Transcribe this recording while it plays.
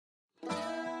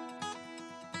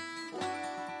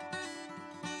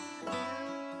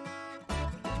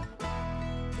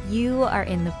You are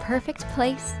in the perfect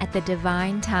place at the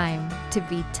divine time to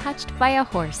be touched by a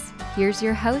horse. Here's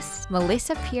your hosts,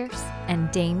 Melissa Pierce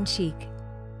and Dane Cheek.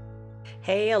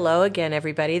 Hey, hello again,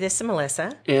 everybody. This is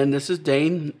Melissa. And this is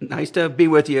Dane. Nice to be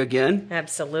with you again.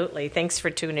 Absolutely. Thanks for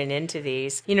tuning into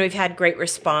these. You know, we've had great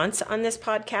response on this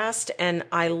podcast, and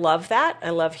I love that.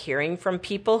 I love hearing from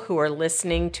people who are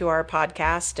listening to our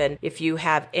podcast. And if you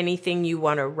have anything you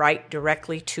want to write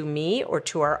directly to me or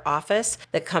to our office,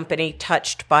 the company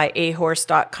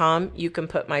touchedbyahorse.com, you can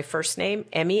put my first name,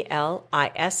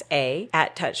 Melisa,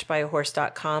 at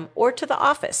touchedbyahorse.com or to the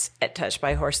office at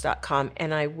touchedbyahorse.com,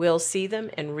 and I will see them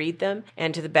and read them,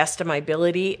 and to the best of my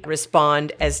ability,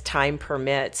 respond as time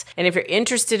permits. And if you're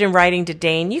interested in writing to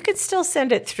Dane, you can still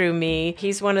send it through me.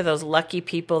 He's one of those lucky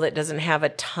people that doesn't have a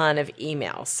ton of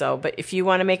emails. But if you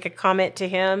want to make a comment to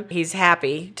him, he's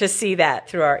happy to see that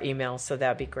through our email. So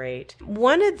that'd be great.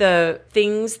 One of the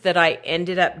things that I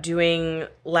ended up doing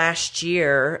last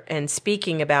year and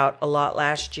speaking about a lot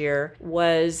last year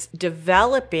was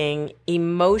developing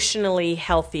emotionally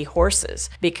healthy horses.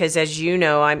 Because as you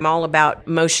know, I'm all about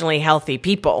emotionally healthy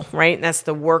people, right? And that's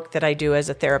the work that I do as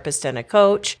a therapist and a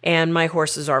coach. And my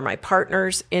horses are my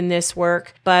partners in this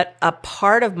work. But a large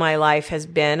part of my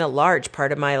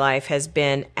life has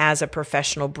been as a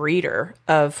professional breeder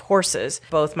of horses,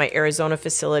 both my Arizona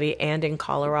facility and in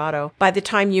Colorado. By the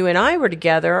time you and I were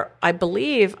together, I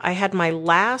believe I had my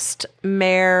last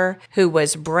mare who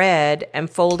was bred and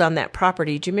foaled on that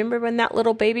property. Do you remember when that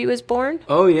little baby was born?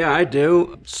 Oh, yeah, I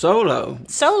do. Solo.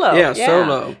 Yeah.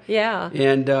 Solo. Yeah.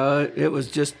 And it was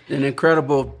just an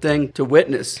incredible thing to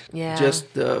witness. Yeah.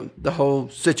 Just the whole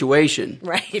situation.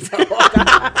 Right.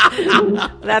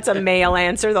 That's a male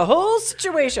answer, the whole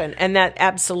situation. And that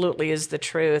absolutely is the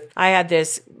truth. I had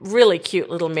this really cute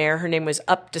little mare. Her name was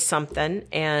Up to Something,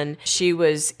 and she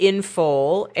was in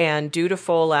foal and due to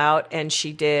foal out. And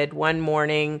she did one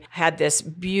morning, had this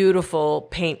beautiful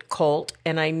paint colt,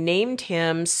 and I named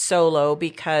him Solo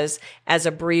because as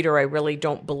a breeder, I really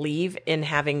don't believe in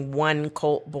having one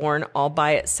colt born all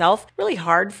by itself. Really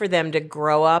hard for them to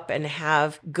grow up and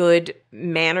have good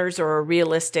manners or a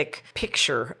realistic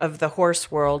picture of the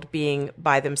horse world being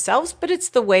by themselves, but it's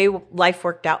the way life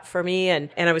worked out for me, and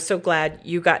I was so glad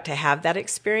you got to have that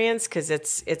experience because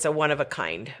it's a one of a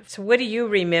kind. So what do you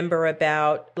remember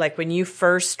about, like, when you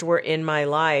first were in my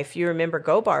life? You remember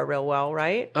Gobar real well,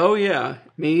 right? Oh, yeah.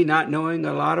 Me not knowing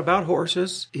a lot about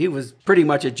horses, he was pretty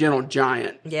much a gentle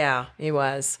giant. Yeah, he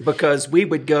was. Because we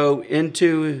would go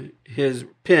into his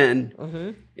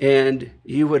pen, and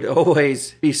you would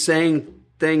always be saying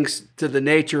things to the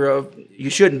nature of,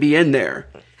 you shouldn't be in there.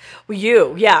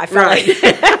 Well, I felt right.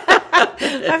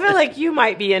 I feel like you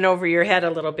might be in over your head a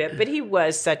little bit, but he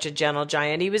was such a gentle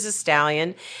giant. He was a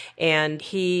stallion, and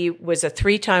he was a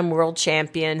 3-time world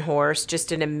champion horse,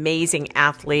 just an amazing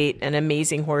athlete, an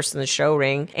amazing horse in the show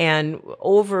ring. And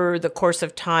over the course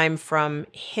of time, from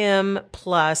him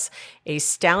plus a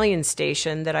stallion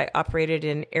station that I operated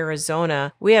in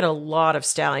Arizona, we had a lot of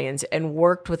stallions and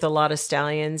worked with a lot of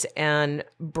stallions and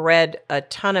bred a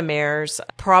ton of mares.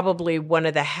 Probably one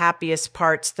of the happiest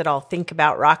parts that I'll think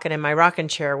about rocking in my rocking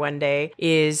chair one day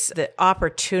is the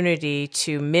opportunity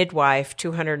to midwife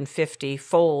 250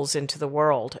 foals into the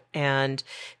world. And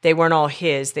they weren't all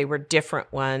his, they were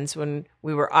different ones. When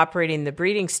we were operating the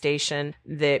breeding station,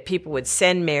 the people would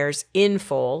send mares in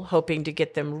foal, hoping to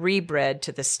get them rebred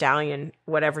to the stallion,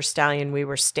 whatever stallion we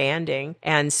were standing.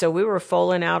 And so we were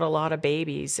foaling out a lot of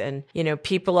babies. And, you know,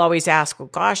 people always ask, well,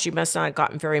 gosh, you must not have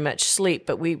gotten very much sleep.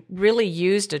 But we really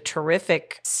used a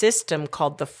terrific system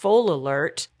called the Foal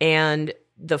Alert. And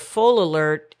the Foal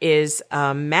Alert is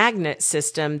a magnet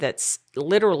system that's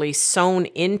literally sewn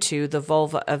into the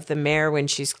vulva of the mare when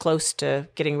she's close to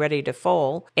getting ready to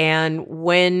foal. And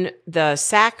when the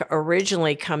sac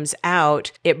originally comes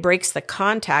out, it breaks the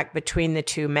contact between the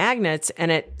two magnets,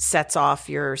 and it sets off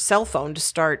your cell phone to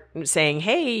start saying,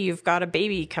 hey, you've got a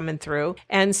baby coming through.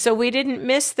 And so we didn't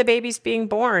miss the babies being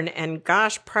born. And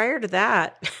gosh, prior to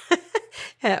that,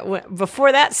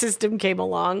 before that system came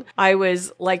along, I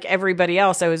was like everybody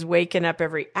else. I was waking up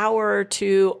every hour or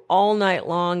two all night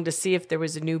long to see if there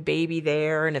was a new baby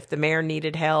there and if the mare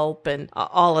needed help and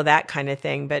all of that kind of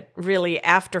thing. But really,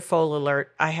 after Foal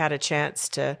Alert, I had a chance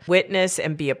to witness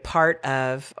and be a part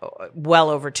of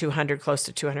well over 200, close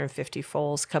to 250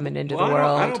 foals coming into the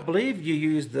world. I don't believe you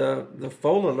used the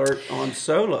Foal Alert on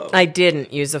Solo. I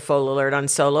didn't use a Foal Alert on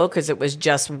Solo because it was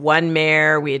just one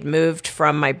mare. We had moved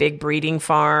from my big breeding breeding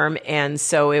farm. And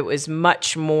so it was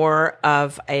much more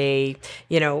of a,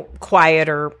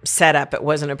 quieter setup. It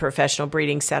wasn't a professional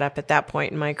breeding setup at that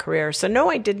point in my career. So no,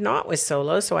 I did not with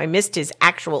Solo. So I missed his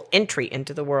actual entry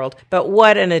into the world. But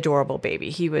what an adorable baby.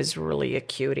 He was really a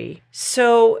cutie.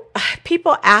 So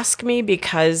people ask me,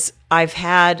 because I've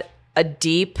had a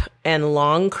deep and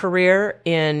long career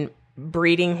in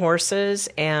breeding horses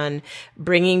and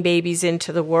bringing babies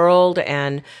into the world,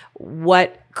 and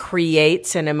what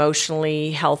creates an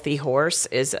emotionally healthy horse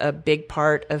is a big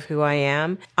part of who I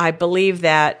am. I believe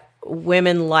that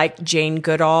women like Jane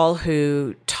Goodall,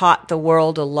 who taught the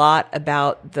world a lot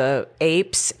about the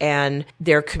apes and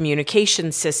their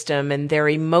communication system and their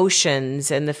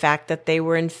emotions and the fact that they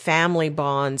were in family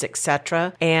bonds,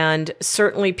 etc. And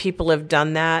certainly people have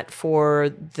done that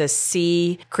for the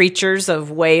sea creatures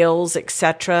of whales,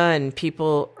 etc. And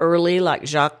people early like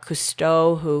Jacques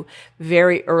Cousteau, who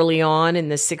very early on in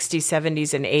the 60s,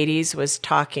 70s, and 80s was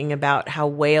talking about how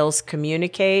whales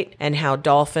communicate and how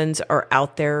dolphins are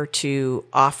out there to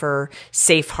offer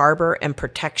safe harbor and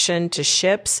protection to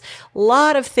ships. A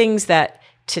lot of things that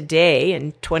today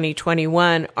in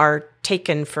 2021 are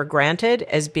taken for granted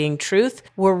as being truth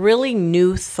were really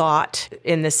new thought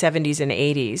in the 70s and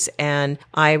 80s. And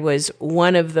I was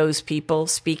one of those people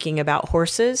speaking about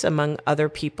horses among other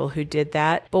people who did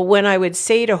that. But when I would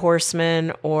say to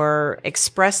horsemen or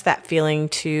express that feeling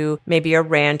to maybe a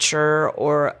rancher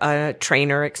or a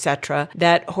trainer, etc.,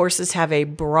 that horses have a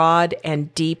broad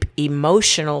and deep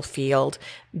emotional field,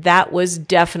 that was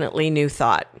definitely new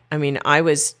thought. I mean, I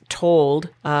was told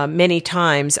many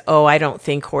times, I don't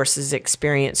think horses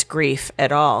experience grief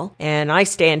at all. And I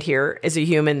stand here as a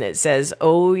human that says,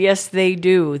 oh, yes, they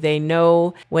do. They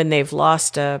know when they've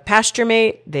lost a pasture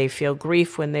mate. They feel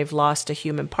grief when they've lost a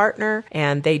human partner.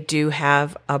 And they do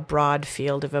have a broad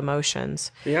field of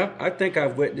emotions. Yeah, I think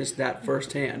I've witnessed that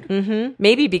firsthand. Mm-hmm.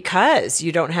 Maybe because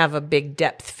you don't have a big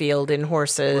depth field in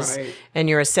horses, right, and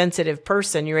you're a sensitive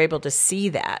person, you're able to see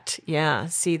that. Yeah,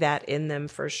 see that in them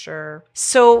for sure.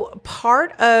 So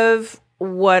part of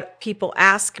what people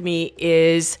ask me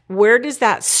is, where does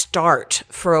that start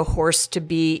for a horse to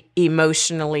be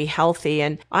emotionally healthy?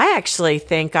 And I actually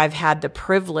think I've had the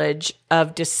privilege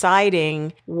of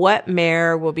deciding what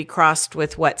mare will be crossed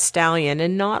with what stallion.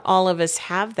 And not all of us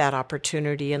have that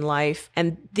opportunity in life.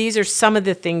 And these are some of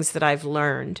the things that I've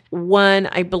learned. One,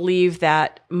 I believe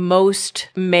that most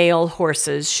male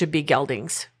horses should be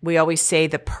geldings. We always say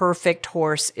the perfect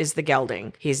horse is the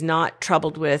gelding. He's not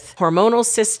troubled with hormonal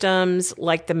systems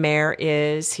like the mare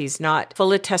is. He's not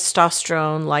full of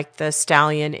testosterone like the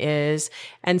stallion is.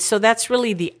 And so that's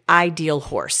really the ideal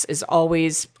horse, is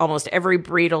always, almost every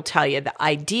breed will tell you the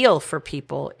ideal for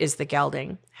people is the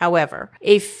gelding. However,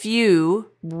 a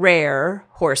few rare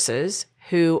horses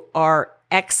who are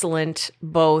excellent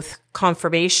both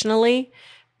conformationally,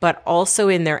 but also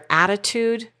in their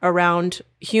attitude around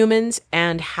humans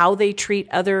and how they treat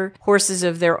other horses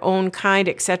of their own kind,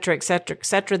 etc., etc.,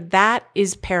 etc., that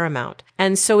is paramount.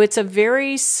 And so it's a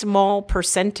very small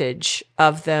percentage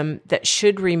of them that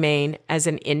should remain as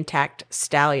an intact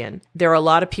stallion. There are a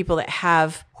lot of people that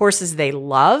have horses they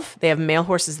love. They have male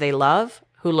horses they love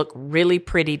who look really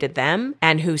pretty to them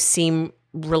and who seem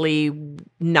really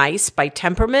nice by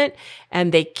temperament,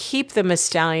 and they keep them a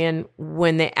stallion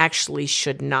when they actually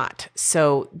should not.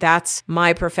 So that's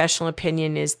my professional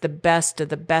opinion, is the best of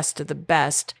the best of the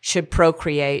best should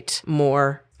procreate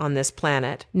more on this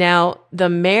planet. Now, the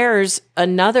mares,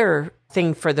 another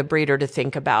thing for the breeder to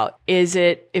think about. Is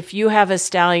it, if you have a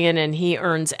stallion and he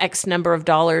earns X number of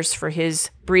dollars for his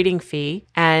breeding fee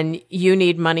and you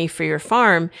need money for your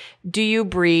farm, do you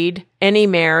breed any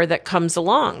mare that comes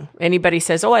along? Anybody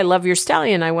says, oh, I love your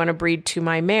stallion, I want to breed to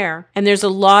my mare. And there's a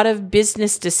lot of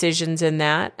business decisions in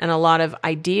that and a lot of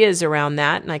ideas around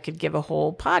that. And I could give a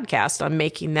whole podcast on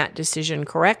making that decision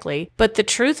correctly. But the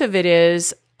truth of it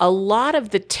is, a lot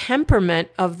of the temperament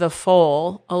of the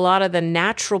foal, a lot of the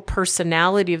natural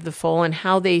personality of the foal and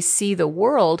how they see the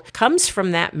world comes from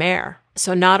that mare.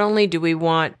 So not only do we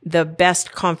want the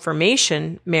best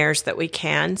conformation mares that we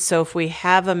can, so if we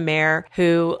have a mare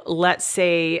who, let's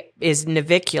say, is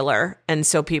navicular, and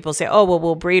so people say, oh, well,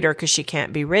 we'll breed her because she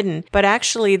can't be ridden, but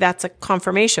actually that's a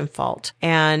conformation fault.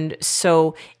 And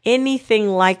so anything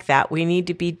like that, we need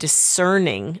to be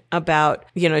discerning about,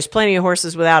 there's plenty of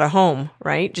horses without a home,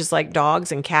 right? Just like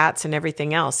dogs and cats and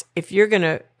everything else. If you're going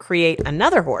to create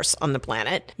another horse on the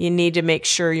planet, you need to make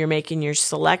sure you're making your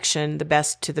selection the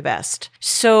best to the best.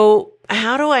 So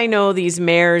how do I know these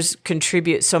mares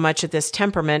contribute so much of this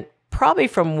temperament? probably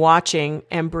from watching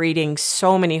and breeding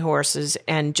so many horses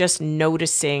and just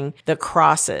noticing the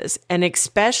crosses, and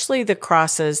especially the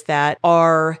crosses that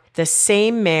are the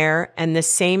same mare and the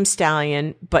same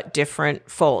stallion, but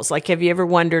different foals. Like, have you ever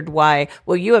wondered why?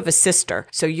 Well, you have a sister.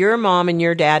 So your mom and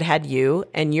your dad had you,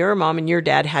 and your mom and your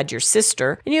dad had your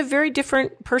sister, and you have very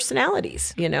different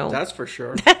personalities, you know? That's for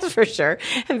sure. That's for sure.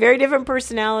 And very different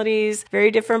personalities,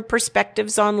 very different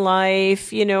perspectives on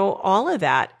life, you know, all of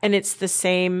that. And it's the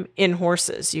same in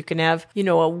horses. You can have, you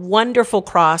know, a wonderful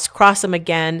cross them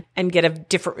again and get a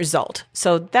different result.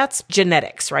 So that's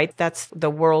genetics, right? That's the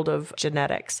world of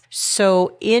genetics.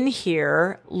 So in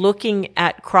here, looking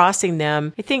at crossing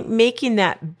them, I think making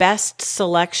that best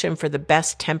selection for the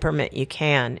best temperament you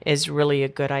can is really a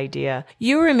good idea.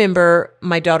 You remember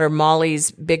my daughter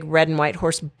Molly's big red and white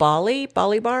horse, Bolly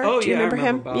Bar? Oh, Do you yeah, remember I him?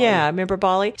 remember Bolly. Yeah, I remember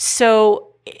Bolly. So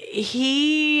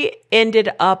he ended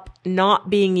up not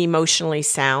being emotionally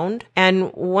sound.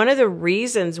 And one of the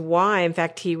reasons why, in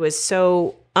fact, he was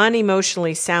so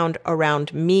unemotionally sound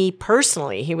around me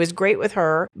personally. He was great with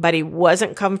her, but he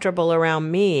wasn't comfortable around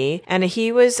me. And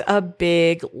he was a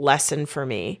big lesson for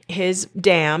me. His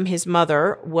dam, his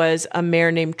mother, was a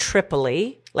mare named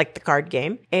Tripoli, like the card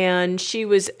game. And she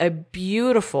was a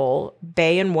beautiful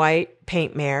bay and white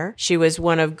paint mare. She was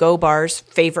one of Gobar's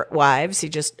favorite wives. He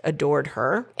just adored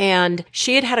her. And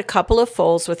she had had a couple of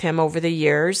foals with him over the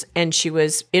years, and she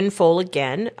was in foal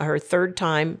again, her third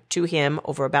time to him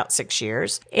over about 6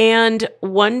 years. And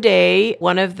one day,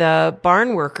 one of the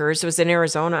barn workers was in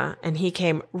Arizona, and he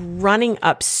came running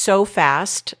up so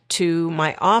fast to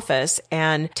my office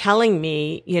and telling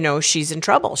me, you know, she's in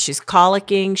trouble. She's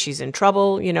colicking. She's in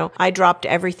trouble. You know, I dropped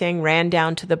everything, ran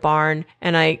down to the barn,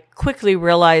 and I quickly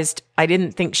realized I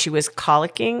didn't think she was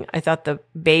colicking. I thought the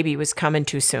baby was coming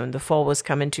too soon. The foal was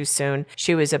coming too soon.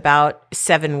 She was about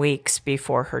 7 weeks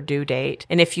before her due date.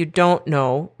 And if you don't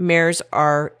know, mares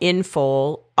are in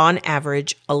foal on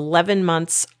average 11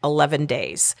 months, 11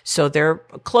 days. So they're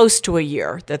close to a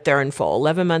year that they're in foal.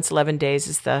 11 months, 11 days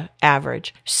is the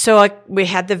average. So we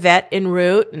had the vet en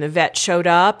route, and the vet showed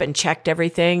up and checked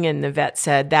everything. And the vet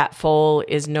said, that foal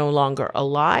is no longer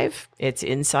alive. It's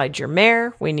inside your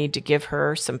mare. We need to give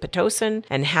her some Pitocin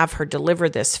and have her deliver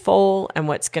this foal. And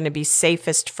what's going to be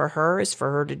safest for her is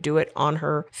for her to do it on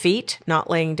her feet, not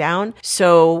laying down.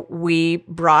 So we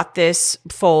brought this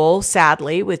foal,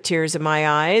 sadly, with tears in my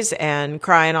eyes and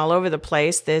crying all over the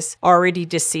place, this already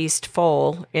deceased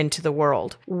foal into the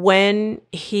world. When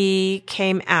he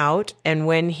came out and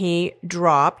when he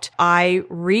dropped, I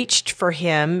reached for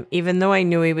him, even though I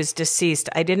knew he was deceased.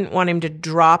 I didn't want him to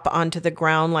drop onto the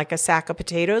ground like a sack of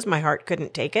potatoes. My heart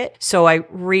couldn't take it. So I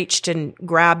reached and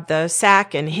grabbed the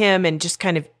sack and him and just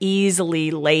kind of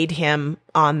easily laid him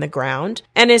on the ground.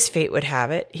 And as fate would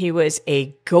have it, he was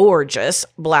a gorgeous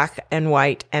black and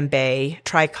white and bay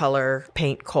tricolor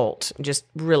paint colt, just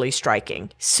really striking.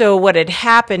 So what had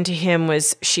happened to him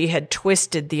was she had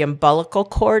twisted the umbilical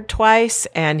cord twice,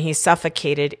 and he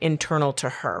suffocated internal to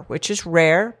her, which is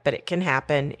rare, but it can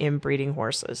happen in breeding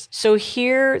horses. So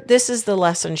here, this is the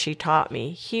lesson she taught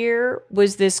me. Here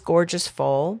was this gorgeous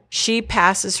foal. She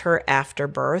passes her after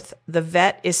birth. The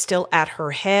vet is still at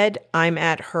her head. I'm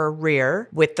at her rear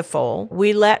with the foal.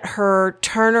 We let her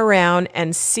turn around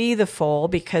and see the foal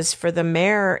because for the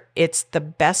mare, it's the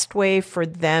best way for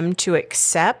them to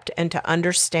accept and to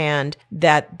understand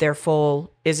that their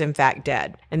foal is in fact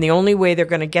dead. And the only way they're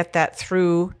going to get that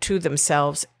through to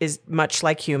themselves is much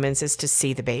like humans, is to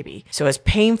see the baby. So as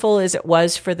painful as it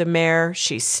was for the mare,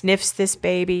 she sniffs this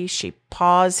baby, she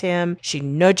paws him, she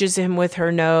nudges him with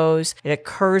her nose. It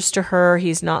occurs to her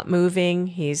he's not moving,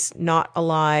 he's not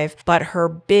alive, but her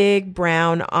big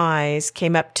brown eyes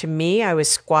came up to me. I was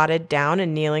squatted down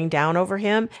and kneeling down over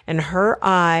him, and her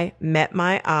eye met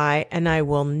my eye, and I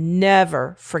will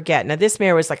never forget. Now, this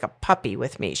mare was like a puppy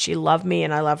with me. She loved me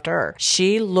and I loved her.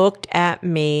 She looked at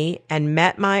me and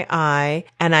met my eye,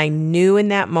 and I knew in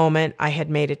that moment I had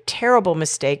made a terrible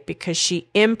mistake because she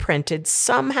imprinted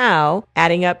somehow,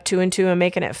 adding up 2 and 2 and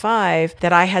making it 5,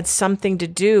 that I had something to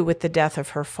do with the death of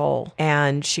her foal.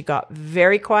 And she got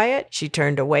very quiet. She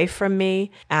turned away from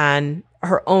me, and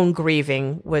her own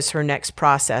grieving was her next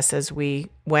process as we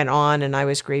went on, and I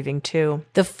was grieving too.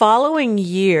 The following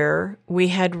year, we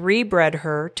had rebred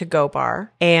her to Gobar,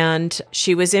 and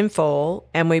she was in foal,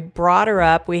 and we brought her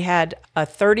up. We had a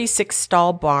 36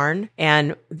 stall barn,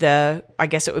 and I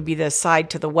guess it would be the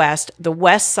side to the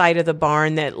west side of the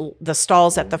barn, that the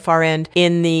stalls at the far end.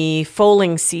 In the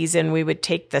foaling season, we would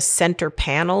take the center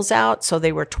panels out, so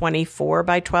they were 24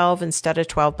 by 12 instead of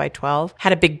 12 by 12.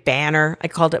 Had a big banner. I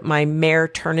called it my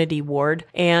Mare-ternity ward,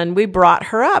 and we brought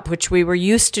her up, which we were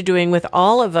used to doing with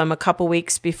all of them a couple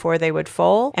weeks before they would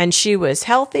foal. And she was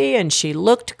healthy and she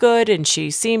looked good and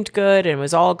she seemed good and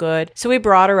was all good. So we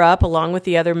brought her up along with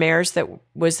the other mares that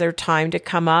was their time to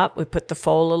come up. We put the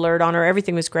foal alert on her.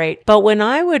 Everything was great. But when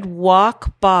I would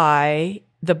walk by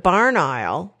the barn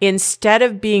aisle, instead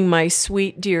of being my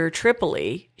sweet dear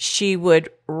Tripoli, she would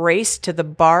race to the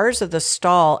bars of the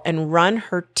stall and run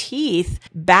her teeth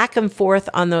back and forth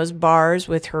on those bars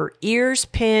with her ears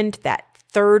pinned, that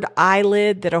third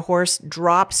eyelid that a horse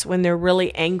drops when they're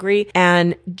really angry.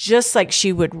 And just like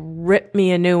she would rip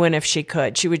me a new one if she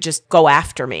could, she would just go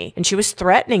after me. And she was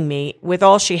threatening me with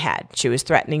all she had. She was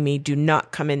threatening me, do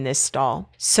not come in this stall.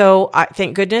 So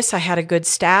thank goodness I had a good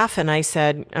staff. And I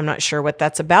said, I'm not sure what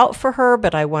that's about for her,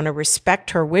 but I want to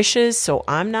respect her wishes. So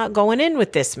I'm not going in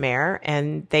with this mare.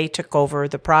 And they took over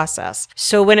the process.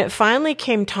 So when it finally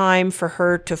came time for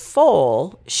her to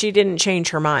foal, she didn't change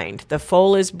her mind. The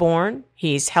foal is born.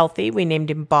 He's healthy. We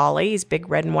named him Bali. He's a big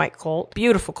red and white colt,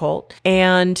 beautiful colt.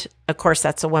 And of course,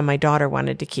 that's the one my daughter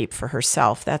wanted to keep for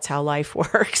herself. That's how life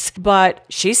works. But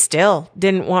she still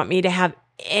didn't want me to have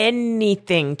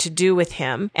anything to do with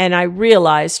him. And I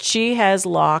realized she has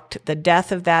locked the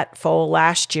death of that foal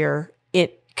last year.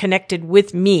 It connected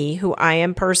with me, who I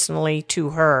am personally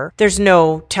to her. There's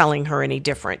no telling her any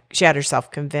different. She had herself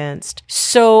convinced.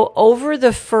 So over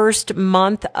the first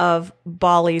month of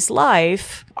Bali's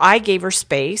life, I gave her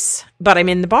space, but I'm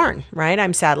in the barn, right?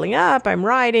 I'm saddling up, I'm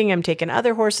riding, I'm taking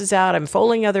other horses out, I'm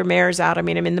foaling other mares out. I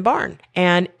mean, I'm in the barn.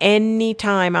 And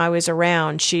anytime I was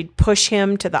around, she'd push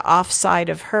him to the off side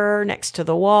of her next to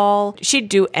the wall. She'd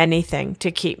do anything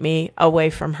to keep me away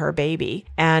from her baby.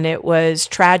 And it was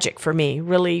tragic for me,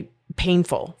 really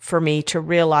painful for me to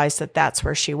realize that that's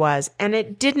where she was. And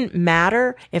it didn't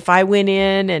matter if I went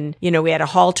in and, we had a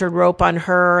haltered rope on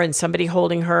her and somebody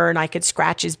holding her and I could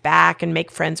scratch his back and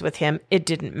make friends with him. It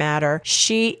didn't matter.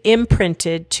 She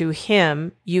imprinted to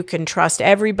him, you can trust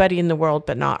everybody in the world,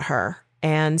 but not her.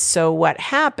 And so what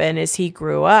happened is he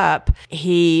grew up,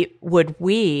 he would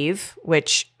weave,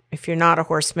 which if you're not a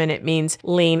horseman, it means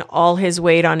lean all his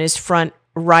weight on his front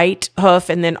right hoof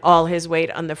and then all his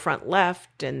weight on the front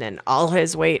left and then all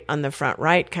his weight on the front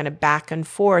right, kind of back and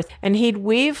forth. And he'd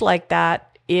weave like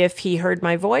that if he heard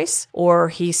my voice or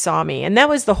he saw me. And that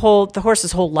was the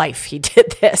horse's whole life. He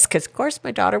did this because, of course,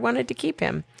 my daughter wanted to keep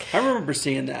him. I remember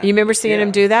seeing that. You remember seeing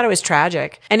him do that? It was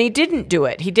tragic. And he didn't do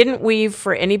it. He didn't weave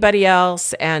for anybody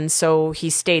else. And so he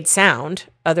stayed sound.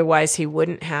 Otherwise, he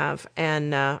wouldn't have.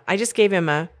 And I just gave him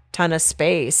a ton of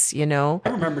space, I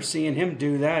remember seeing him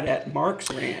do that at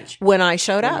Mark's ranch. When I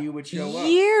showed up. You would show up.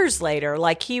 Years later,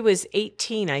 like he was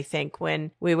 18, I think,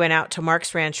 when we went out to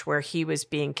Mark's ranch where he was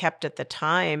being kept at the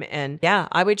time. And yeah,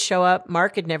 I would show up.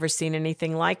 Mark had never seen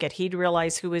anything like it. He'd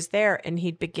realize who was there and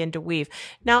he'd begin to weave.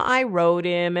 Now I rode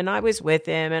him and I was with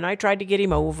him and I tried to get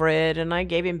him over it and I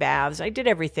gave him baths. I did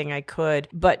everything I could.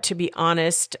 But to be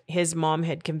honest, his mom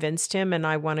had convinced him and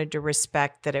I wanted to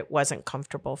respect that it wasn't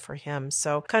comfortable for him.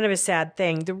 So kind of a sad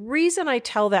thing. The reason I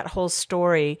tell that whole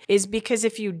story is because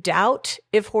if you doubt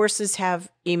if horses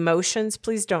have emotions,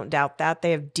 please don't doubt that. They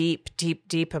have deep, deep,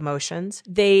 deep emotions.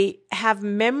 They have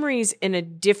memories in a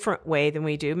different way than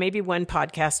we do. Maybe one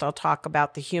podcast I'll talk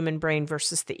about the human brain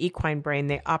versus the equine brain.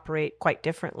 They operate quite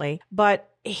differently. But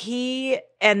he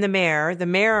and the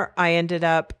mare I ended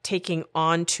up taking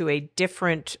on to a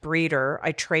different breeder.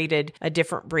 I traded a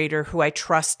different breeder who I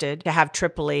trusted to have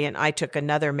Tripoli, and I took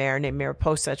another mare named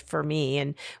Mariposa for me,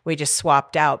 and we just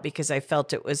swapped out because I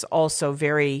felt it was also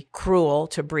very cruel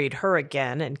to breed her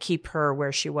again and keep her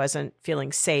where she wasn't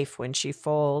feeling safe when she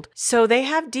foaled. So they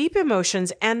have deep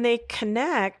emotions and they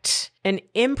connect an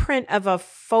imprint of a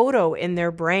photo in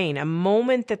their brain, a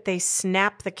moment that they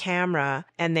snap the camera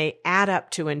and they add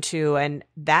up 2 and 2, and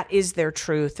that is their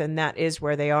truth and that is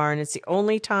where they are. And it's the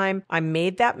only time I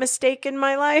made that mistake in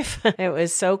my life. It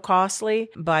was so costly,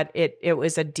 but it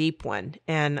was a deep one.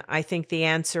 And I think the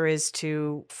answer is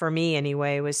for me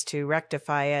anyway, was to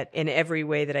rectify it in every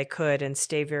way that I could and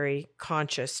stay very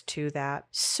conscious to that.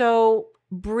 So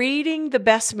breeding the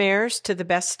best mares to the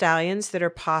best stallions that are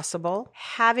possible,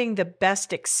 having the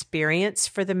best experience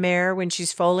for the mare when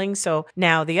she's foaling. So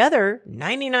now the other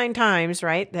 99 times,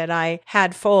 right, that I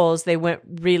had foals, they went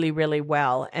really, really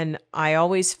well. And I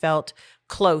always felt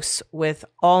close with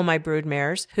all my brood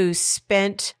mares who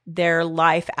spent their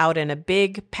life out in a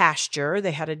big pasture.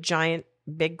 They had a giant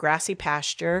big grassy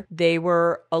pasture. They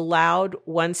were allowed,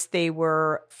 once they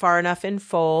were far enough in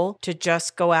foal, to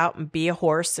just go out and be a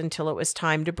horse until it was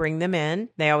time to bring them in.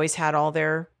 They always had all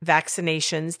their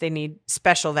vaccinations. They need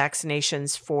special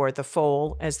vaccinations for the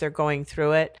foal as they're going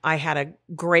through it. I had a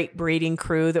great breeding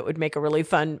crew that would make a really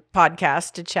fun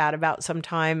podcast to chat about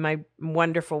sometime. My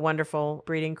wonderful, wonderful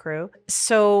breeding crew.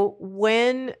 So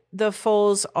when the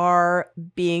foals are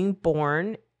being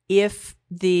born, if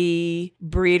the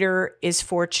breeder is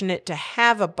fortunate to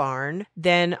have a barn,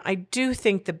 then I do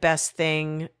think the best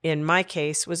thing in my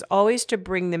case was always to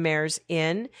bring the mares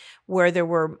in where there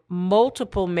were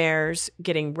multiple mares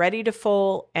getting ready to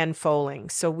foal and foaling.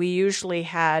 So we usually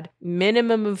had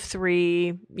minimum of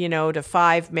 3, to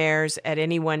 5 mares at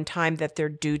any one time that their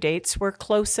due dates were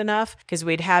close enough, because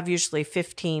we'd have usually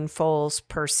 15 foals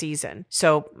per season.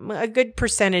 So a good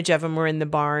percentage of them were in the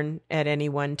barn at any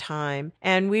one time.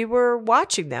 And we were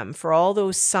watching them for all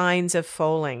those signs of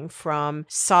foaling, from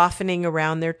softening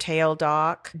around their tail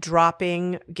dock,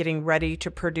 dropping, getting ready to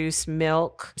produce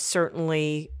milk.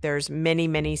 Certainly there's many,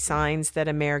 many signs that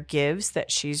a mare gives that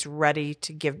she's ready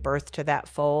to give birth to that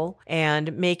foal,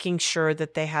 and making sure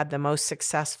that they had the most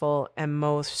successful and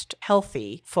most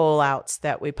healthy foal outs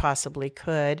that we possibly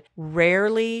could.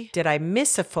 Rarely did I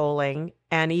miss a foaling,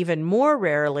 and even more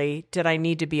rarely did I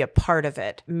need to be a part of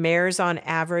it. Mares on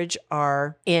average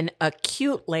are in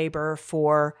acute labor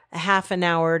for a half an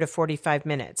hour to 45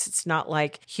 minutes. It's not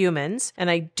like humans.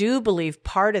 And I do believe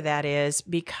part of that is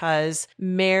because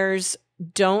mares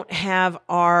don't have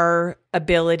our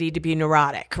ability to be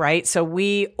neurotic, right? So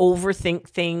we overthink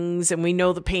things and we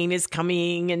know the pain is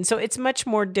coming. And so it's much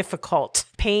more difficult.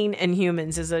 Pain and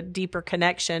humans is a deeper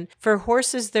connection. For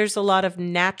horses, there's a lot of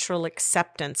natural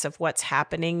acceptance of what's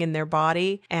happening in their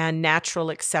body, and natural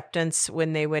acceptance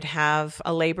when they would have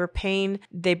a labor pain.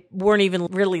 They weren't even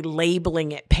really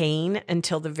labeling it pain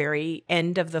until the very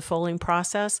end of the foaling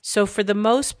process. So for the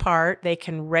most part, they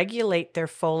can regulate their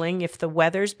foaling. If the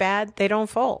weather's bad, they don't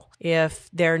foal. If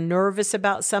they're nervous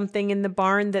about something in the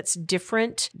barn that's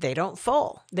different, they don't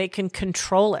foal. They can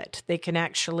control it. They can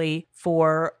actually,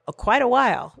 for quite a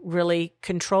while, really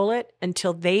control it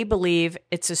until they believe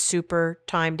it's a super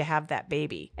time to have that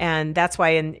baby. And that's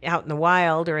why out in the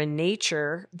wild or in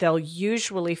nature, they'll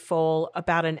usually foal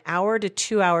about an hour to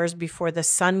 2 hours before the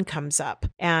sun comes up.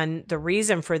 And the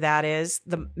reason for that is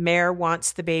the mare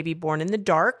wants the baby born in the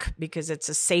dark because it's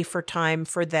a safer time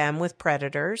for them with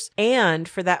predators, and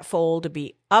for that foal to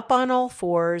be up on all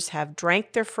fours, have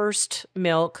drank their first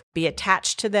milk, be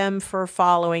attached to them for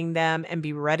following them, and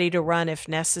be ready to run if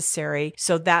necessary.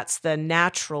 So that's the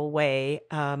natural way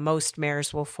most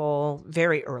mares will foal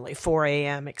very early, 4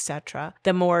 a.m., etc.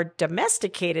 The more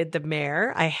domesticated the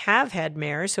mare, I have had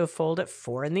mares who have foaled at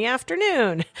 4 in the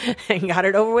afternoon and got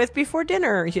it over with before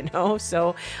dinner,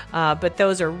 So, but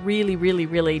those are really, really,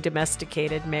 really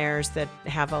domesticated mares that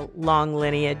have a long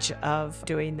lineage of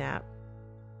doing that.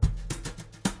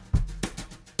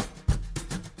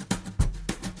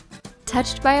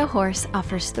 Touched by a Horse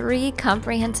offers 3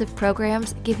 comprehensive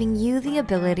programs giving you the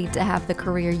ability to have the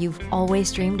career you've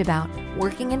always dreamed about,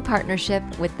 working in partnership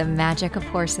with the magic of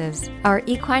horses. Our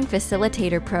Equine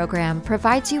Facilitator program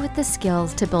provides you with the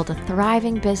skills to build a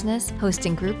thriving business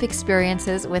hosting group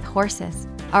experiences with horses.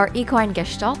 Our Equine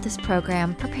Gestaltist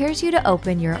program prepares you to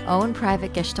open your own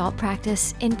private Gestalt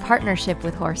practice in partnership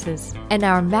with horses. And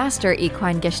our Master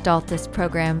Equine Gestaltist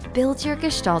program builds your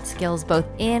Gestalt skills both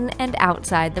in and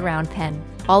outside the round pen.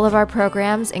 All of our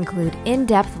programs include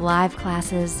in-depth live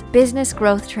classes, business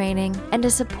growth training, and a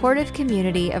supportive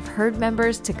community of herd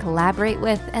members to collaborate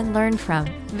with and learn from.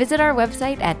 Visit our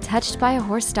website at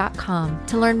touchedbyahorse.com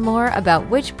to learn more about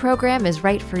which program is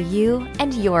right for you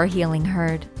and your healing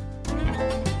herd.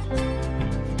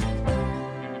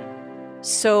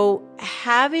 So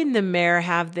having the mare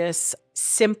have this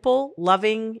simple,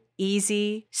 loving,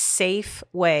 easy, safe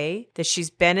way that she's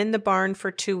been in the barn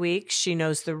for 2 weeks. She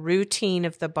knows the routine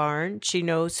of the barn. She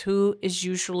knows who is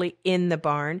usually in the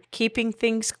barn, keeping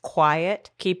things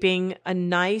quiet, keeping a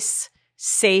nice,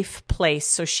 safe place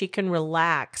so she can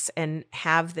relax and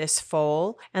have this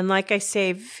foal. And like I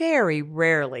say, very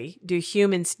rarely do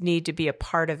humans need to be a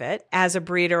part of it. As a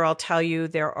breeder, I'll tell you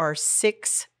there are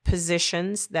 6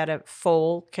 positions that a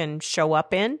foal can show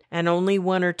up in, and only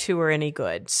 1 or 2 are any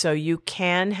good. So you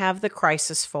can have the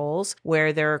crisis foals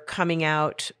where they're coming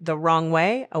out the wrong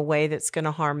way, a way that's going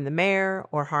to harm the mare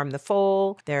or harm the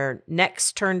foal, their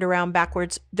necks turned around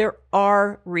backwards. There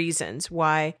are reasons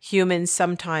why humans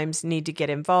sometimes need to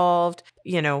get involved.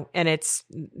 and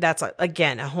that's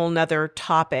again, a whole nother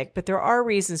topic, but there are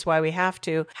reasons why we have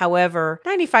to. However,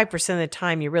 95% of the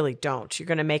time you really don't. You're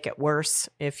going to make it worse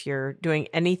if you're doing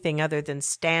anything other than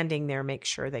standing there, make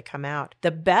sure they come out.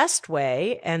 The best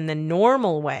way and the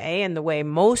normal way and the way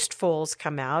most foals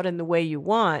come out and the way you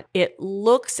want, it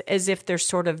looks as if they're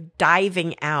sort of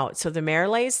diving out. So the mare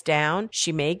lays down.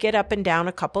 She may get up and down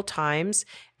a couple times.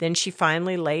 Then she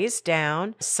finally lays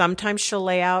down. Sometimes she'll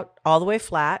lay out all the way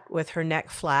flat with her neck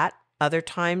flat. Other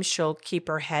times she'll keep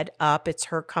her head up. It's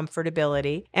her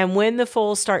comfortability. And when the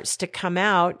foal starts to come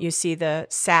out, you see the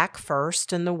sack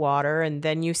first in the water, and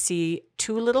then you see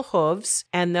two little hooves,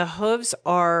 and the hooves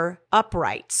are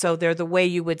upright. So they're the way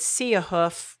you would see a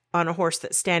hoof on a horse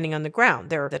that's standing on the ground.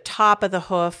 They're the top of the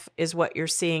hoof is what you're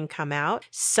seeing come out.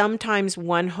 Sometimes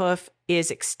one hoof is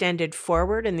extended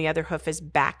forward and the other hoof is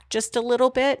back just a little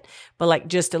bit, but like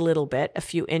just a little bit, a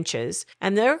few inches.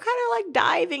 And they're kind of like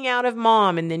diving out of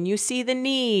mom. And then you see the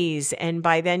knees. And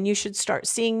by then you should start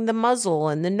seeing the muzzle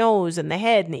and the nose and the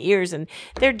head and the ears. And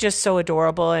they're just so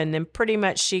adorable. And then pretty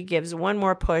much she gives one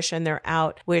more push and they're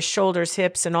out with shoulders,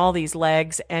 hips, and all these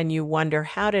legs. And you wonder,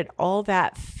 how did all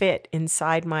that fit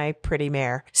inside my pretty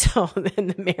mare? So then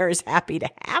the mare is happy to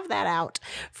have that out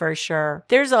for sure.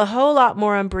 There's a whole lot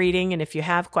more on breeding. And if you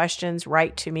have questions,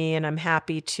 write to me and I'm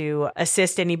happy to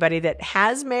assist anybody that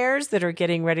has mares that are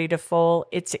getting ready to foal.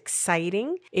 It's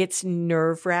exciting. It's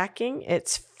nerve-wracking.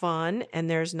 It's fun, and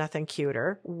there's nothing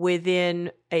cuter.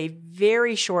 Within a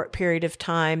very short period of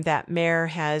time, that mare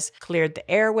has cleared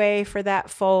the airway for that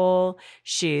foal.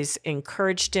 She's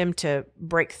encouraged him to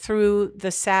break through the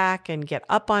sack and get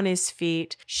up on his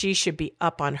feet. She should be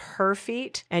up on her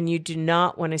feet, and you do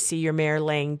not want to see your mare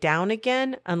laying down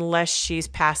again unless she's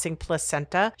passing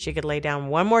placenta. She could lay down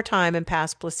one more time and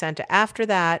pass placenta. After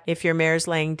that, if your mare's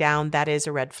laying down, that is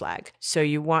a red flag. So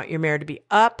you want your mare to be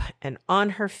up and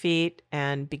on her feet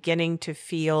and beginning to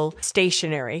feel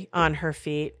stationary on her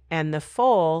feet, and the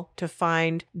foal to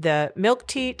find the milk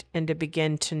teat and to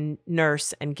begin to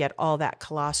nurse and get all that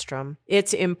colostrum.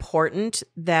 It's important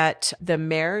that the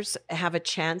mares have a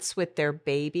chance with their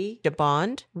baby to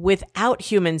bond without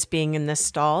humans being in the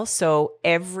stall. So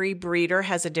every breeder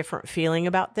has a different feeling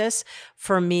about this.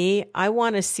 For me, I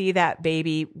want to see that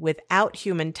baby without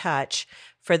human touch.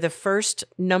 For the first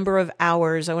number of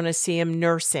hours, I want to see him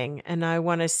nursing, and I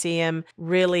want to see him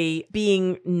really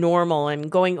being normal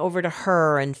and going over to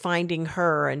her and finding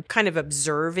her and kind of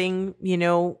observing,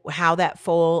 how that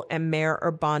foal and mare are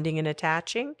bonding and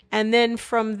attaching. And then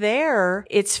from there,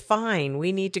 it's fine.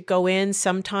 We need to go in.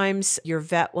 Sometimes your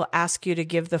vet will ask you to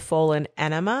give the foal an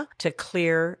enema to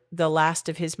clear the last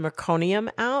of his meconium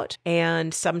out.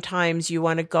 And sometimes you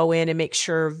want to go in and make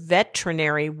sure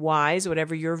veterinary wise,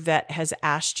 whatever your vet has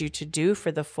asked you to do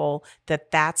for the foal,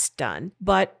 that's done.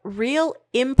 But real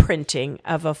imprinting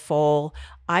of a foal,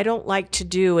 I don't like to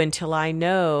do until I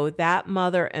know that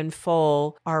mother and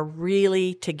foal are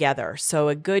really together. So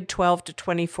a good 12 to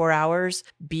 24 hours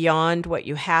beyond what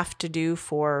you have to do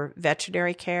for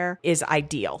veterinary care is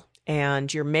ideal.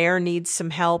 And your mare needs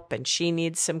some help and she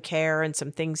needs some care and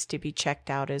some things to be checked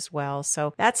out as well.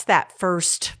 So that's that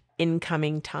first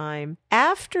incoming time.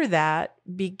 After that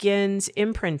begins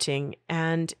imprinting,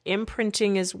 and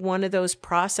imprinting is one of those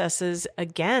processes,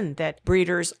 again, that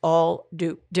breeders all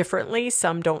do differently.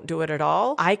 Some don't do it at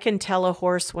all. I can tell a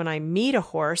horse when I meet a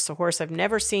horse I've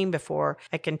never seen before,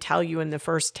 I can tell you in the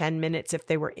first 10 minutes if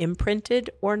they were imprinted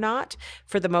or not,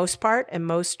 for the most part, and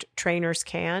most trainers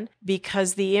can,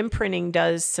 because the imprinting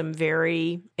does some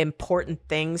very important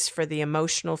things for the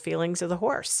emotional feelings of the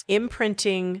horse.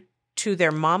 Imprinting to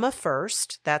their mama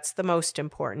first, that's the most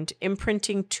important.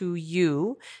 Imprinting to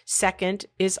you, second,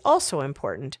 is also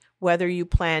important. Whether you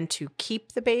plan to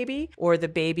keep the baby or the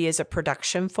baby is a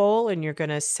production foal and you're going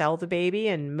to sell the baby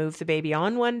and move the baby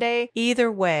on one day,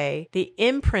 either way, the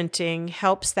imprinting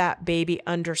helps that baby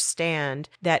understand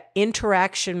that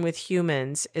interaction with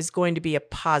humans is going to be a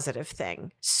positive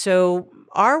thing. So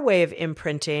our way of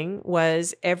imprinting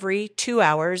was every 2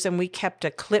 hours, and we kept a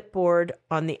clipboard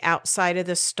on the outside of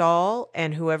the stall,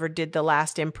 and whoever did the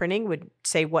last imprinting would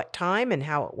say what time and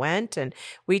how it went, and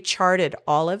we charted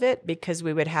all of it because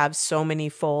we would have so many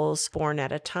foals born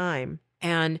at a time.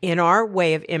 And in our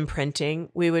way of imprinting,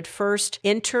 we would first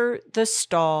enter the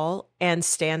stall and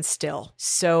stand still.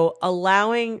 So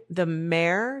allowing the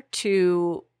mare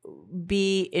to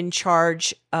be in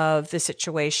charge of the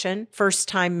situation. First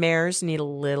time mares need a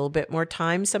little bit more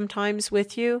time sometimes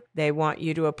with you. They want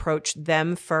you to approach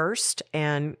them first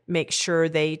and make sure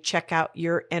they check out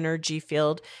your energy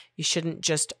field. You shouldn't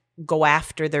just go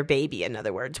after their baby. In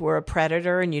other words, we're a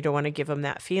predator and you don't want to give them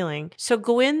that feeling. So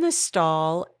go in the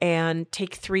stall and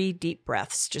take 3 deep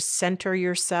breaths. Just center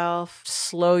yourself,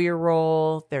 slow your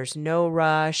roll. There's no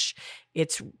rush.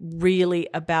 It's really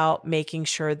about making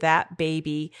sure that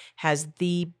baby has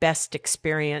the best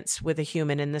experience with a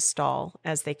human in the stall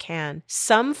as they can.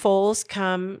 Some foals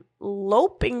come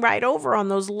loping right over on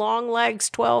those long legs,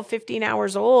 12, 15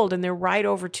 hours old, and they're right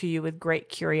over to you with great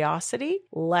curiosity.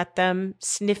 Let them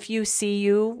sniff you, see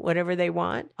you, whatever they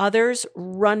want. Others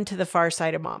run to the far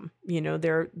side of mom.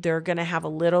 They're going to have a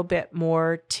little bit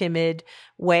more timid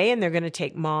way, and they're going to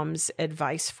take mom's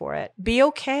advice for it. Be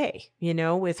okay,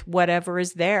 with whatever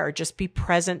is there. Just be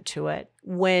present to it.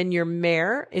 When your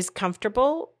mare is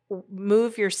comfortable,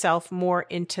 move yourself more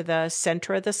into the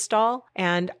center of the stall.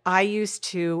 And I used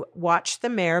to watch the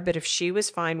mare, but if she was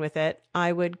fine with it,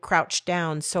 I would crouch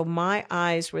down so my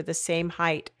eyes were the same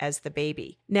height as the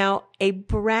baby. Now, a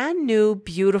brand new,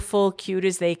 beautiful, cute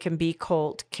as they can be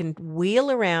colt can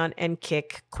wheel around and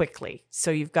kick quickly.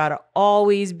 So you've got to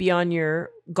always be on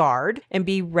your guard and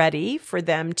be ready for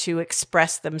them to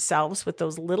express themselves with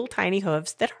those little tiny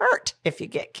hooves that hurt if you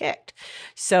get kicked.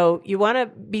 So you want to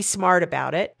be smart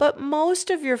about it. But most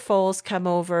of your foals come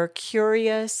over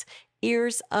curious,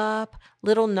 ears up,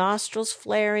 little nostrils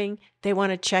flaring. They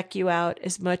want to check you out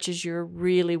as much as you're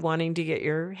really wanting to get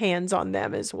your hands on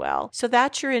them as well. So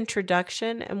that's your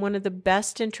introduction. And one of the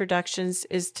best introductions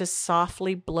is to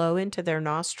softly blow into their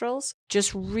nostrils.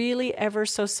 Just really ever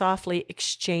so softly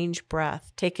exchange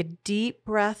breath. Take a deep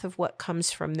breath of what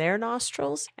comes from their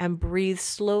nostrils and breathe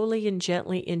slowly and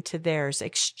gently into theirs.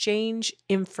 Exchange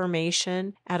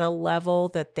information at a level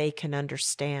that they can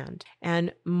understand.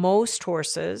 And most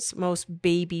horses, most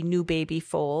new baby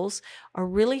foals are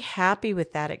really happy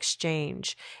with that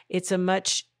exchange. It's a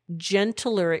much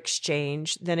gentler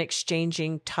exchange than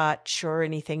exchanging touch or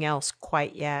anything else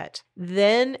quite yet.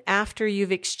 Then after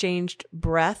you've exchanged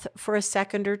breath for a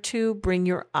second or two, bring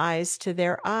your eyes to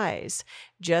their eyes.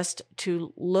 Just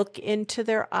to look into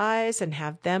their eyes and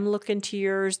have them look into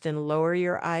yours, then lower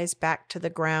your eyes back to the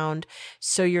ground.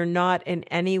 So you're not in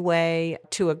any way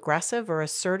too aggressive or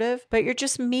assertive, but you're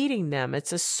just meeting them.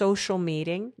 It's a social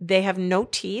meeting. They have no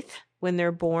teeth when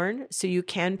they're born, so you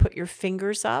can put your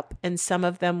fingers up, and some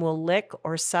of them will lick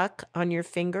or suck on your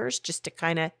fingers just to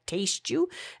kind of taste you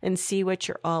and see what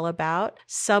you're all about.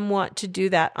 Some want to do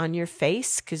that on your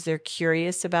face because they're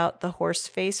curious about the horse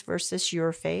face versus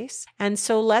your face. And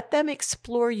so let them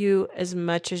explore you as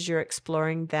much as you're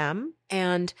exploring them.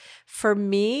 And for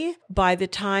me, by the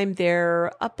time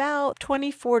they're about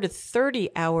 24 to 30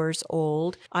 hours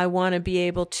old, I want to be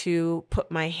able to put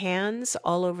my hands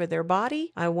all over their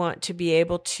body. I want to be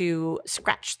able to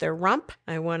scratch their rump.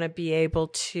 I want to be able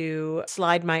to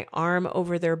slide my arm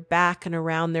over their back and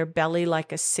around their belly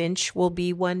like a cinch will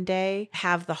be one day.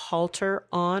 Have the halter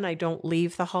on. I don't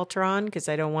leave the halter on because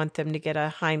I don't want them to get a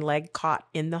hind leg caught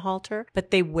in the halter,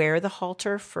 but they wear the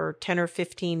halter for 10 or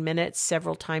 15 minutes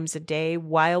several times a day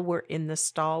while we're in the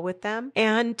stall with them,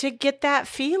 and to get that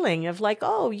feeling of like,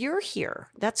 oh, you're here.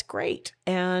 That's great.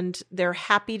 And they're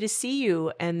happy to see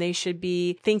you, and they should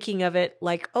be thinking of it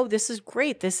like, oh, this is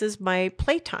great. This is my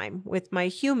playtime with my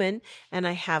human, and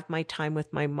I have my time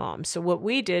with my mom. So what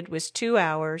we did was 2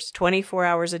 hours, 24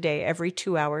 hours a day. Every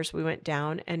 2 hours we went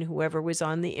down, and whoever was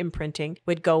on the imprinting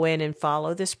would go in and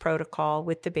follow this protocol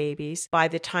with the babies. By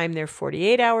the time they're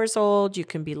 48 hours old, you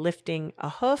can be lifting a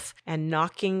hoof and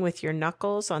knocking with your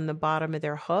knuckles on the bottom of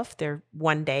their hoof. They're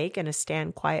one day going to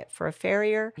stand quiet for a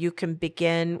farrier. You can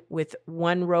begin with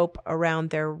one rope around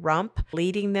their rump,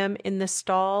 leading them in the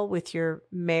stall with your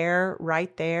mare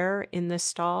right there in the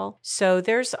stall. So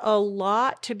there's a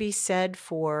lot to be said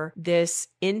for this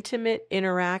intimate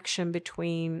interaction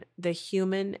between the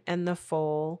human and the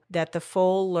foal that the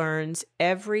foal learns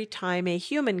every time a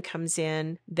human comes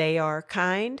in. They are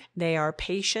kind, they are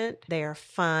patient, they are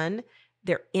fun.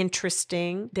 They're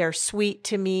interesting. They're sweet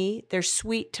to me. They're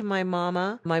sweet to my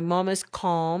mama. My mama's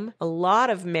calm. A lot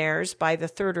of mares by the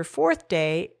 3rd or 4th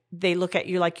day, they look at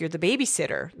you like you're the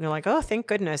babysitter. And they're like, oh, thank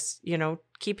goodness,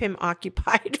 keep him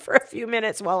occupied for a few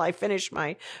minutes while I finish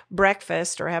my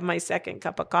breakfast or have my second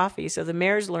cup of coffee. So the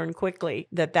mares learn quickly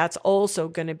that that's also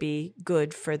going to be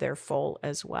good for their foal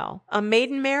as well. A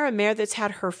maiden mare, a mare that's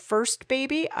had her first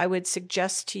baby, I would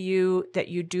suggest to you that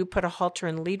you do put a halter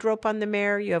and lead rope on the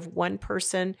mare. You have one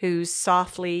person who's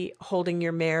softly holding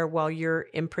your mare while you're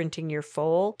imprinting your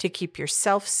foal to keep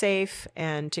yourself safe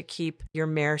and to keep your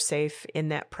mare safe in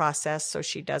that process so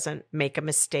she doesn't make a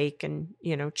mistake and,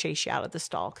 chase you out of the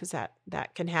stall, because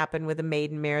that can happen with a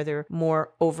maiden mare. They're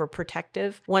more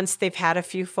overprotective. Once they've had a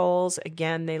few foals,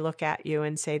 again, they look at you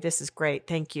and say, this is great.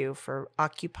 Thank you for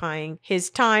occupying his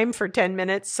time for 10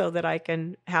 minutes so that I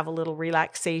can have a little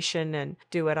relaxation and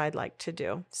do what I'd like to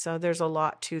do. So there's a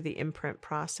lot to the imprint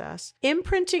process.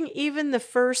 Imprinting, even the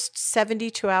first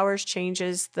 72 hours,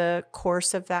 changes the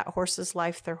course of that horse's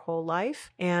life, their whole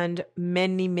life. And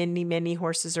many, many, many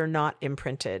horses are not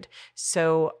imprinted.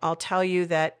 So I'll tell you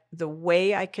that the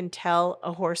way I can tell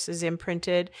a horse is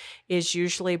imprinted is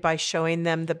usually by showing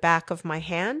them the back of my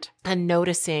hand and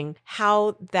noticing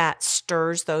how that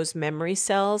stirs those memory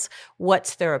cells.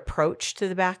 What's their approach to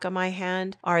the back of my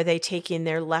hand? Are they taking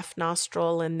their left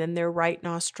nostril and then their right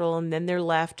nostril and then their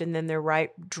left and then their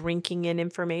right, drinking in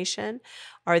information?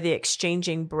 Are they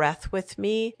exchanging breath with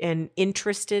me and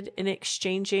interested in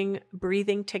exchanging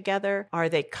breathing together? Are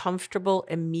they comfortable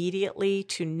immediately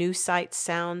to new sights,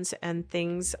 sounds, and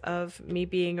things of me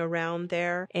being around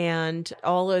there? And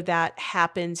all of that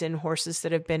happens in horses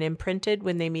that have been imprinted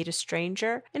when they meet a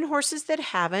stranger. And horses that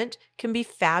haven't can be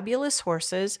fabulous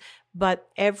horses, but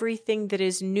everything that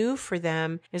is new for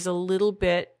them is a little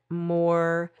bit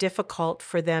more difficult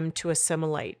for them to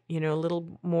assimilate, a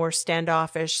little more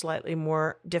standoffish, slightly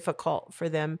more difficult for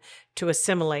them to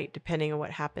assimilate depending on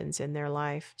what happens in their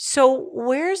life. So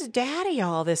where's Daddy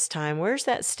all this time? Where's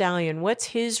that stallion? What's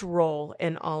his role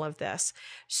in all of this?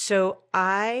 So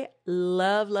I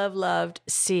loved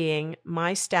seeing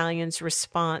my stallion's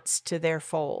response to their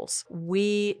foals.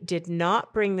 We did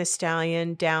not bring the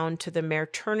stallion down to the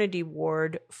maternity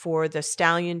ward for the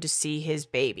stallion to see his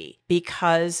baby,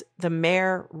 because the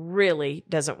mare really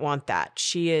doesn't want that.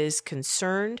 She is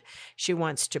concerned. She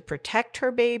wants to protect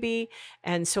her baby.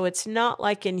 And so it's not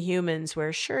like in humans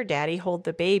where, sure, Daddy, hold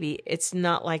the baby. It's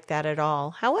not like that at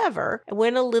all. However,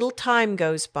 when a little time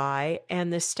goes by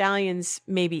and the stallion's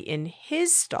maybe in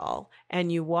his stall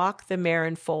and you walk the mare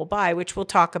in foal by, which we'll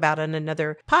talk about in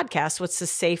another podcast, what's the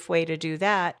safe way to do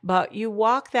that? But you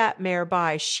walk that mare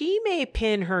by, she may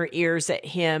pin her ears at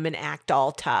him and act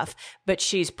all tough, but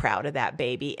she's proud of that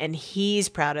baby and he's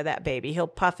proud of that baby. He'll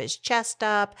puff his chest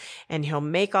up and he'll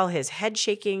make all his head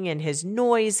shaking and his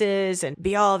noises and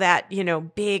be all that,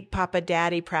 big Papa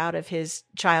Daddy proud of his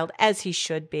child, as he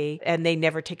should be. And they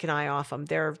never take an eye off him.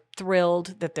 They're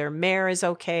thrilled that their mare is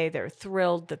okay. They're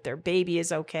thrilled that their baby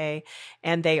is okay.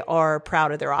 And they are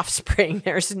proud of their offspring.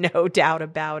 There's no doubt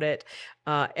about it.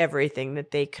 Everything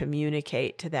that they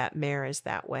communicate to that mare is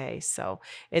that way. So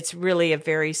it's really a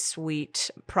very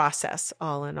sweet process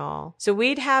all in all. So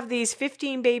we'd have these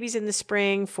 15 babies in the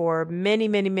spring for many,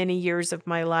 many, many years of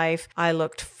my life. I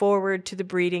looked forward to the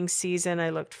breeding season.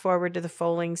 I looked forward to the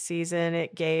foaling season.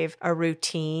 It gave a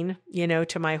routine,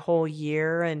 to my whole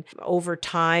year. And over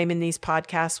time in these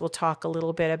podcasts, we'll talk a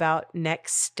little bit about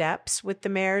next steps with the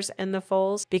mares and the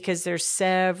foals, because there's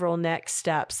several next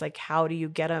steps. Like, how do you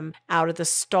get them out of the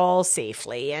stall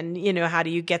safely? And, how do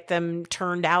you get them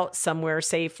turned out somewhere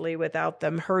safely without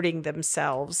them hurting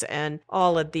themselves, and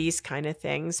all of these kind of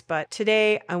things. But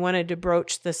today I wanted to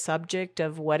broach the subject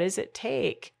of what does it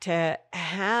take to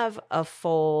have a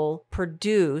foal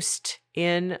produced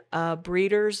in a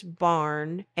breeder's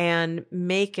barn and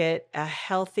make it a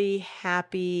healthy,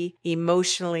 happy,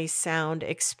 emotionally sound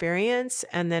experience.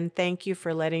 And then thank you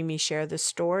for letting me share the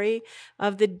story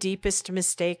of the deepest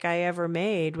mistake I ever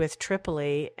made with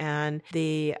Tripoli and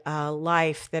the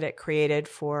life that it created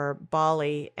for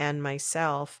Bali and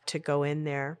myself to go in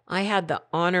there. I had the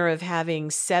honor of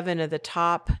having 7 of the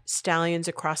top stallions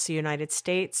across the United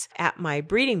States at my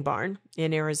breeding barn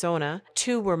in Arizona.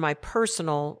 2 were my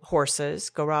personal horses,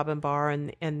 Go Robin Bar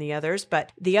and the others,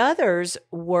 but the others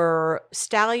were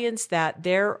stallions that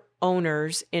their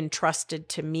owners entrusted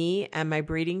to me and my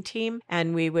breeding team.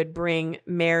 And we would bring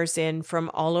mares in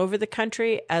from all over the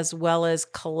country, as well as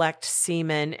collect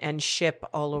semen and ship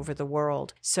all over the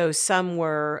world. So some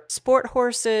were sport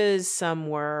horses, some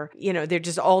were, they're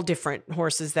just all different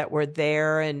horses that were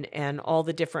there, and all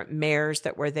the different mares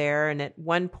that were there. And at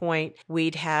one point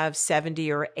we'd have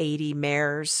 70 or 80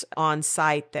 mares on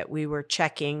site that we were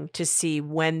checking to see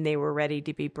when they were ready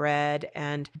to be bred.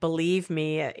 And believe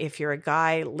me, if you're a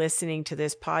guy listening to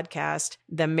this podcast,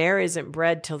 the mare isn't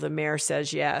bred till the mare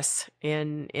says yes.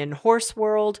 In horse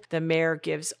world, the mare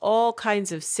gives all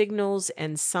kinds of signals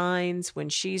and signs when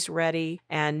she's ready,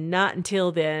 and not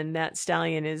until then. That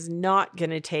stallion is not going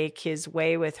to take his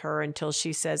way with her until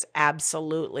she says,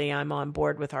 absolutely, I'm on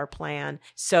board with our plan.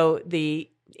 So the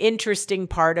interesting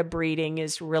part of breeding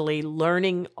is really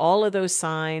learning all of those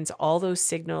signs, all those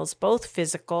signals, both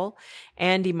physical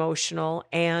and emotional,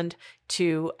 and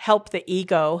to help the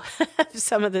ego of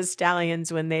some of the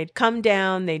stallions. When they'd come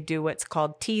down, they'd do what's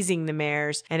called teasing the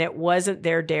mares, and it wasn't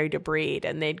their day to breed,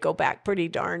 and they'd go back pretty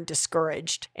darn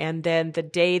discouraged. And then the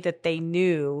day that they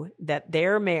knew that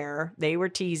their mare they were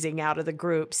teasing out of the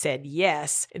group said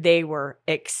yes, they were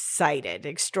excited,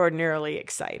 extraordinarily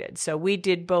excited. So we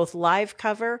did both live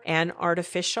cover and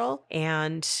artificial,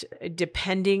 and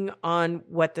depending on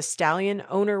what the stallion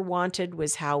owner wanted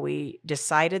was how we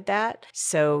decided that.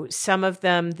 So some of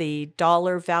them, the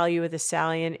dollar value of the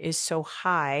stallion is so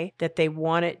high that they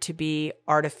want it to be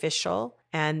artificial.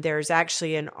 And there's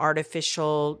actually an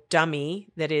artificial dummy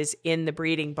that is in the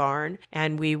breeding barn.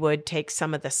 And we would take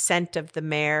some of the scent of the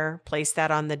mare, place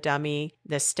that on the dummy.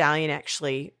 The stallion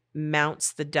actually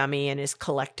mounts the dummy and is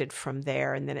collected from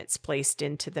there, and then it's placed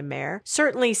into the mare.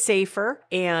 Certainly safer.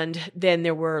 And then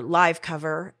there were live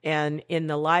cover, and in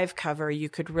the live cover, you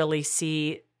could really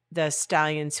see the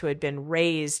stallions who had been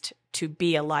raised to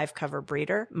be a live cover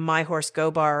breeder. My horse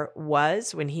Gobar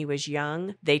was when he was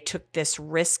young. They took this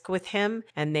risk with him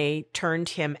and they turned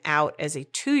him out as a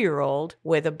 2-year-old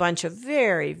with a bunch of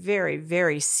very, very,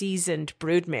 very seasoned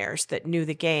broodmares that knew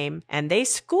the game. And they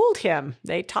schooled him.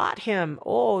 They taught him,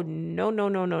 oh,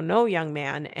 no, young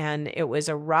man. And it was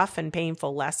a rough and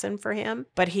painful lesson for him,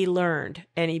 but he learned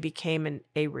and he became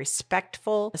a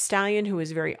respectful stallion who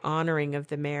was very honoring of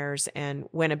the mares and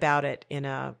went about it in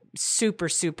a super,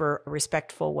 super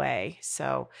respectful way.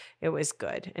 So it was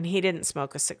good. And he didn't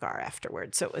smoke a cigar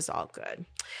afterwards. So it was all good.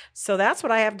 So that's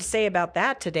what I have to say about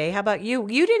that today. How about you?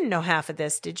 You didn't know half of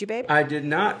this, did you, babe? I did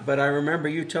not, but I remember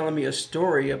you telling me a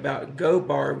story about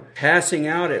Gobar passing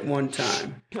out at one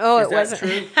time. Oh, it wasn't.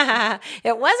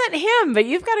 It wasn't him, but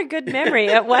you've got a good memory.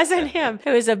 It wasn't him.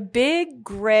 It was a big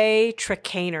gray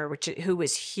Tricaner, who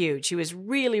was huge. He was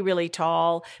really, really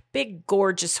tall, big,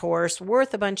 gorgeous horse,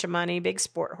 worth a bunch of money, big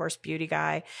sport horse, beauty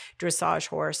guy, dressage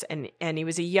horse. And he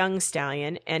was a young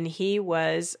stallion, and he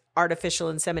was artificial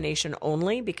insemination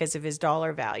only because of his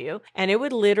dollar value. And it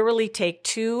would literally take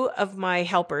 2 of my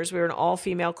helpers. We were an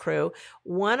all-female crew,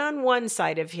 one on one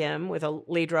side of him with a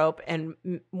lead rope and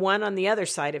one on the other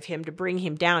side of him to bring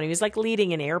him down. He was like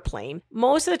leading an airplane.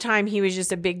 Most of the time he was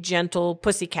just a big, gentle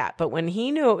pussycat. But when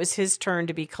he knew it was his turn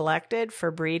to be collected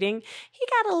for breeding, he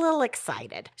got a little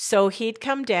excited. So he'd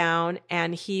come down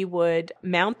and he would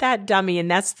mount that dummy.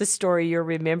 And that's the story you're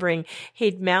remembering.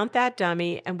 He'd mount that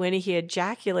dummy, and when he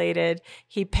ejaculated,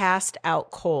 he passed out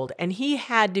cold, and he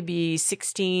had to be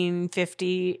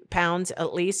 50 pounds,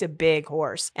 at least, a big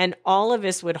horse. And all of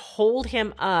us would hold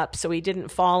him up so he didn't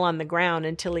fall on the ground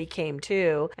until he came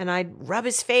to. And I'd rub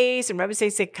his face and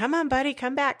say, come on, buddy,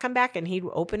 come back. And he'd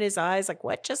open his eyes like,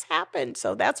 what just happened?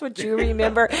 So that's what you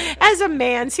remember as a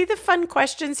man. See the fun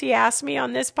questions he asked me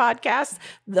on this podcast?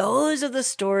 Those are the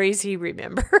stories he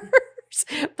remembers.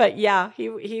 But yeah,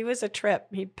 he was a trip.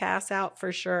 He'd pass out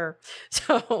for sure.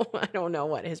 So I don't know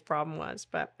what his problem was,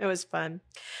 but it was fun.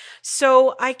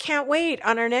 So I can't wait.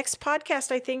 On our next podcast,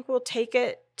 I think we'll take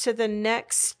it to the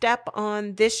next step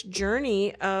on this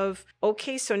journey of,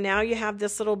 okay, so now you have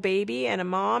this little baby and a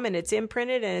mom, and it's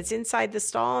imprinted and it's inside the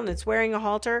stall and it's wearing a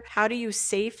halter. How do you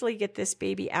safely get this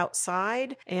baby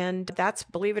outside? And that's,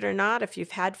 believe it or not, if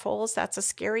you've had foals, that's a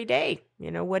scary day.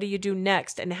 What do you do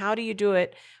next? And how do you do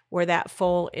it where that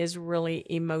foal is really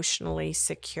emotionally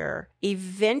secure?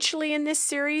 Eventually in this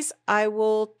series, I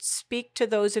will speak to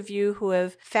those of you who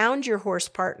have found your horse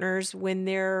partners when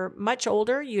they're much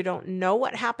older. You don't know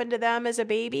what happened to them as a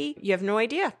baby. You have no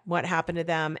idea what happened to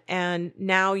them. And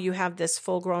now you have this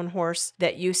full-grown horse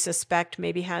that you suspect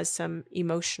maybe has some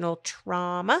emotional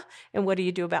trauma. And what do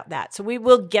you do about that? So we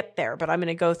will get there, but I'm going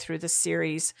to go through the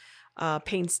series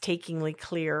painstakingly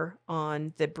clear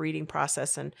on the breeding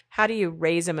process and how do you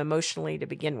raise them emotionally to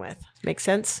begin with. Make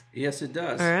sense? Yes, it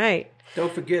does. All right.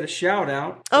 Don't forget a shout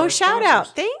out. Oh, shout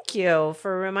out. Thank you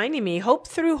for reminding me. Hope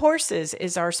Through Horses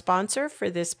is our sponsor for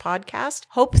this podcast.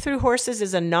 Hope Through Horses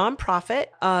is a nonprofit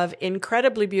of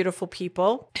incredibly beautiful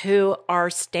people who are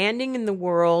standing in the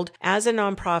world as a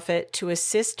nonprofit to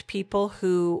assist people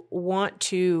who want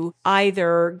to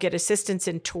either get assistance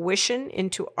in tuition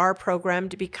into our program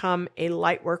to become a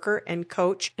light worker and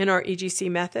coach in our EGC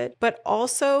method, but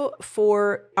also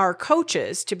for our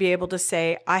coaches to be able to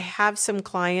say, I have some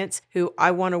clients who who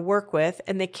I want to work with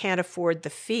and they can't afford the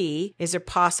fee. Is it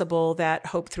possible that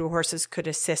Hope Through Horses could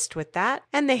assist with that?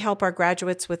 And they help our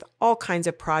graduates with all kinds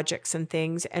of projects and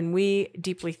things. And we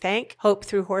deeply thank Hope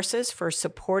Through Horses for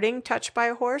supporting Touched by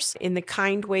a Horse in the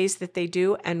kind ways that they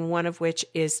do. And one of which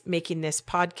is making this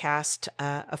podcast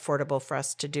affordable for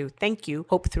us to do. Thank you,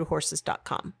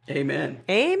 hopethroughhorses.com. Amen.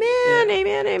 Amen. Yeah.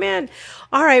 Amen. Amen.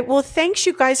 All right. Well, thanks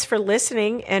you guys for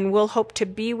listening, and we'll hope to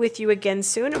be with you again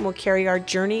soon, and we'll carry our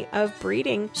journey of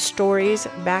breeding stories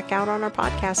back out on our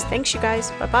podcast. Thanks, you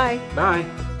guys. Bye-bye. Bye.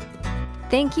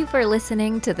 Thank you for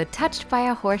listening to the Touched by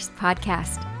a Horse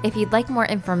podcast. If you'd like more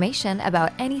information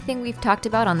about anything we've talked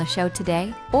about on the show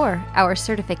today or our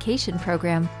certification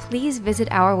program, please visit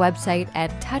our website at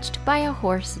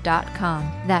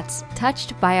touchedbyahorse.com. That's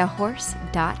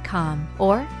touchedbyahorse.com.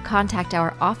 Or contact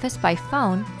our office by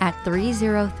phone at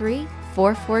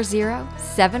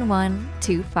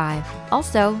 303-440-7125.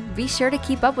 Also, be sure to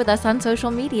keep up with us on social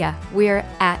media. We're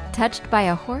at Touched by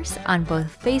a Horse on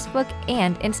both Facebook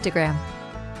and Instagram.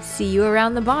 See you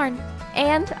around the barn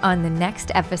and on the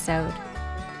next episode.